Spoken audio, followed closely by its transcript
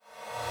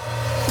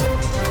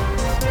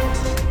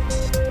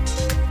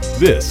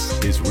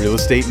This is Real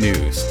Estate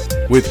News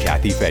with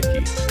Kathy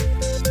Fettke.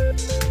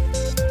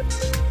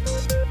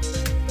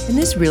 In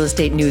this real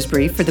estate news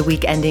brief for the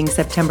week ending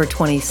September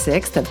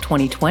 26th of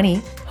 2020,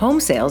 home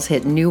sales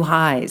hit new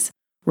highs.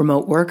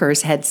 Remote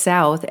workers head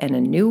south and a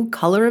new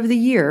color of the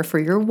year for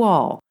your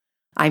wall.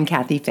 I'm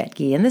Kathy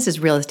Fettke, and this is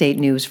Real Estate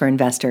News for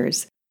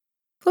Investors.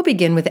 We'll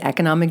begin with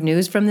economic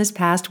news from this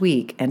past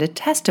week and a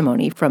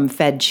testimony from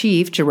Fed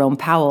Chief Jerome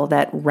Powell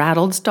that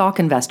rattled stock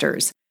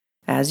investors.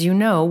 As you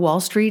know, Wall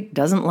Street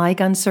doesn't like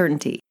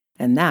uncertainty,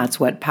 and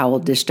that's what Powell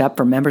dished up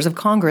for members of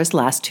Congress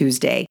last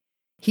Tuesday.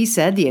 He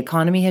said the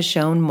economy has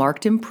shown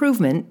marked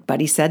improvement,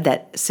 but he said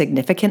that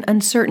significant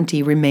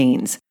uncertainty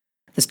remains.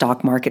 The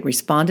stock market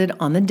responded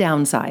on the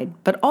downside,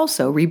 but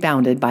also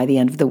rebounded by the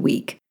end of the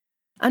week.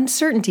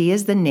 Uncertainty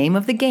is the name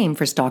of the game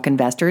for stock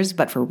investors,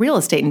 but for real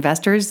estate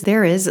investors,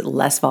 there is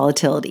less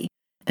volatility.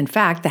 In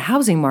fact, the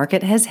housing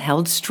market has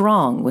held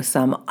strong with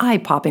some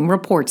eye-popping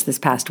reports this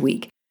past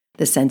week.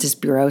 The Census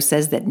Bureau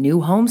says that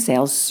new home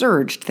sales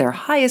surged their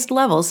highest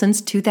level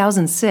since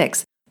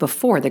 2006,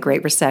 before the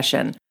Great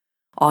Recession.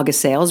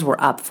 August sales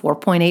were up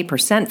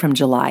 4.8% from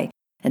July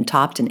and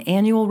topped an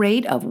annual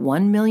rate of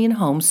 1 million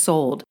homes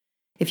sold.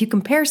 If you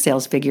compare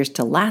sales figures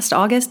to last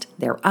August,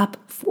 they're up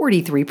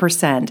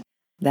 43%.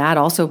 That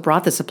also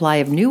brought the supply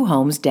of new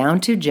homes down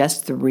to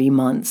just 3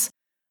 months.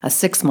 A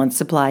 6-month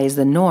supply is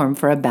the norm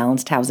for a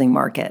balanced housing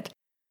market.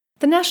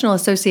 The National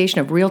Association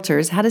of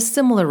Realtors had a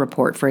similar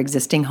report for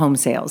existing home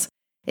sales.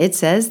 It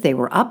says they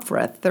were up for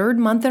a third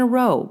month in a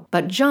row,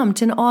 but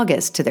jumped in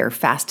August to their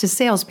fastest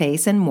sales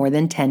pace in more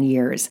than 10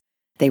 years.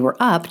 They were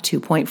up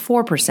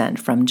 2.4%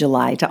 from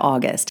July to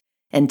August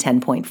and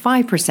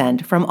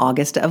 10.5% from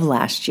August of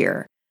last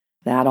year.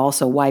 That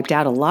also wiped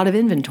out a lot of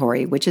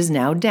inventory, which is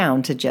now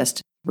down to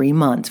just 3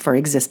 months for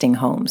existing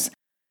homes.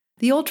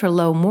 The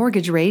ultra-low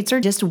mortgage rates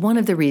are just one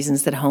of the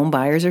reasons that home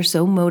buyers are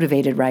so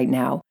motivated right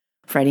now.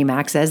 Freddie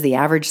Mac says the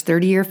average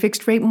 30-year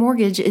fixed-rate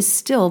mortgage is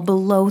still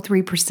below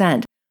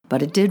 3%,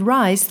 but it did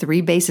rise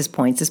 3 basis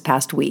points this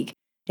past week.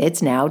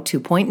 It's now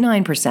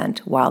 2.9%,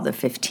 while the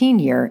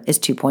 15-year is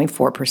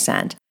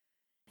 2.4%.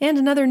 And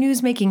in other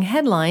news-making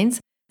headlines,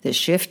 the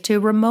shift to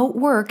remote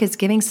work is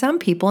giving some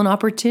people an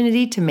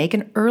opportunity to make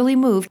an early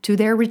move to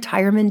their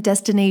retirement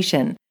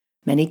destination.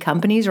 Many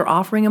companies are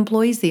offering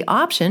employees the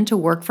option to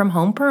work from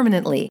home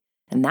permanently,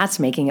 and that's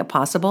making it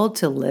possible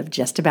to live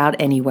just about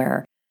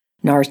anywhere.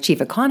 NAR's chief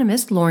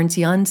economist, Lawrence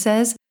Yun,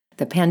 says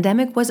the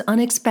pandemic was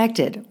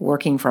unexpected,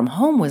 working from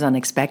home was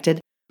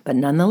unexpected, but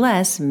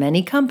nonetheless,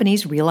 many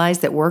companies realize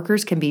that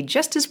workers can be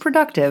just as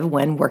productive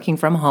when working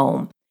from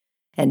home.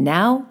 And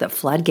now the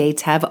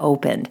floodgates have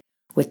opened,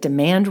 with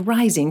demand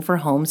rising for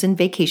homes in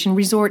vacation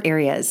resort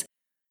areas.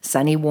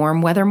 Sunny,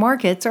 warm weather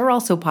markets are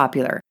also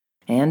popular.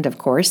 And, of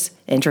course,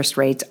 interest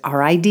rates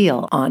are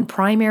ideal on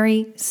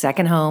primary,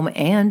 second home,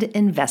 and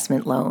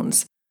investment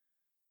loans.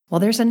 Well,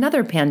 there's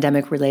another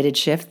pandemic-related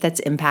shift that's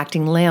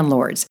impacting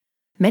landlords.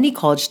 Many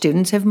college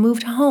students have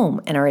moved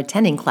home and are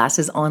attending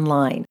classes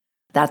online.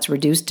 That's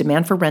reduced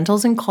demand for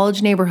rentals in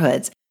college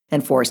neighborhoods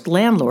and forced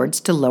landlords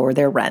to lower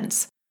their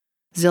rents.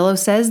 Zillow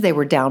says they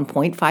were down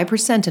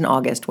 0.5% in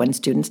August when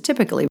students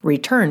typically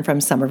return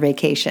from summer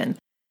vacation.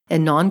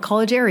 In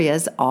non-college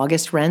areas,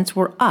 August rents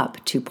were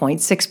up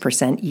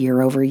 2.6%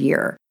 year over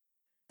year.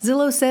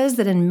 Zillow says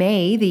that in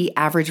May, the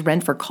average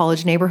rent for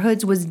college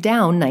neighborhoods was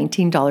down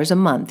 $19 a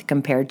month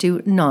compared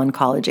to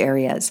non-college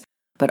areas,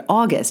 but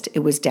August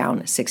it was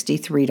down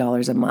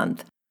 $63 a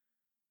month.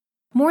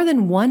 More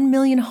than 1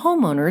 million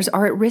homeowners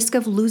are at risk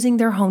of losing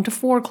their home to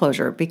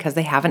foreclosure because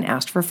they haven't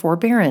asked for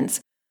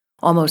forbearance.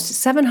 Almost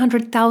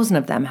 700,000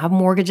 of them have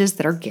mortgages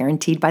that are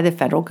guaranteed by the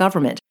federal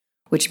government,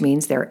 which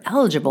means they're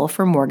eligible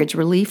for mortgage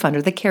relief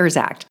under the CARES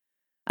Act.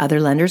 Other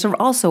lenders are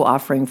also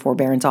offering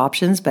forbearance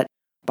options, but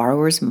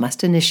borrowers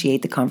must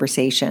initiate the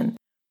conversation.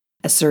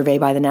 A survey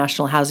by the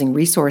National Housing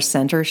Resource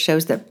Center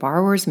shows that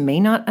borrowers may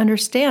not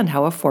understand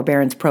how a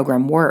forbearance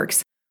program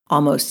works.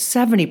 Almost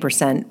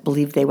 70%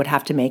 believe they would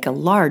have to make a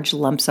large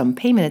lump sum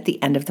payment at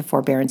the end of the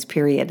forbearance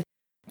period.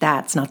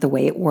 That's not the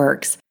way it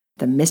works.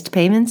 The missed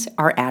payments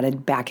are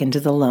added back into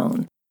the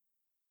loan.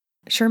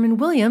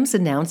 Sherwin-Williams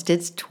announced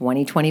its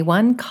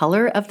 2021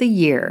 Color of the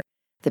Year.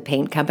 The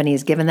paint company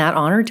has given that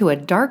honor to a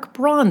dark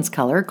bronze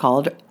color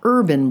called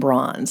Urban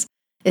Bronze.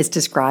 It's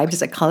described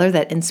as a color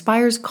that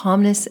inspires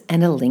calmness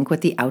and a link with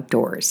the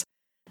outdoors.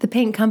 The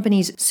paint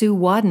company's Sue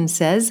Wadden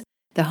says,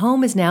 "The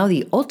home is now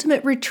the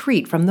ultimate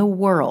retreat from the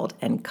world,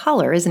 and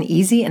color is an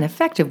easy and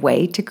effective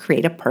way to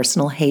create a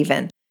personal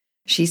haven."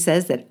 She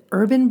says that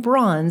Urban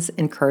Bronze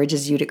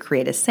encourages you to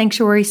create a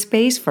sanctuary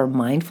space for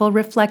mindful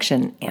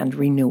reflection and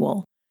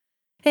renewal.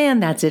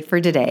 And that's it for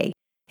today.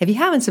 If you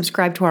haven't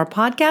subscribed to our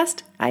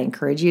podcast, I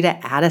encourage you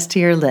to add us to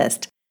your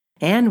list.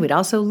 And we'd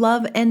also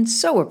love and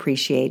so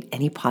appreciate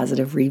any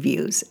positive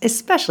reviews,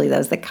 especially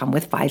those that come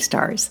with 5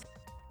 stars.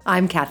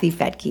 I'm Kathy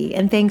Fettke,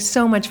 and thanks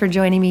so much for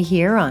joining me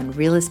here on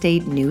Real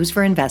Estate News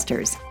for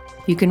Investors.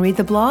 You can read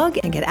the blog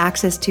and get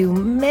access to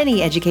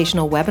many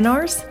educational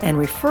webinars and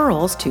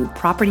referrals to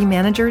property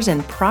managers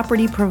and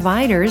property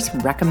providers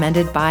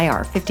recommended by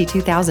our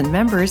 52,000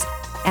 members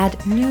at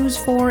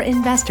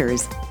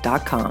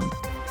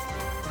news4investors.com.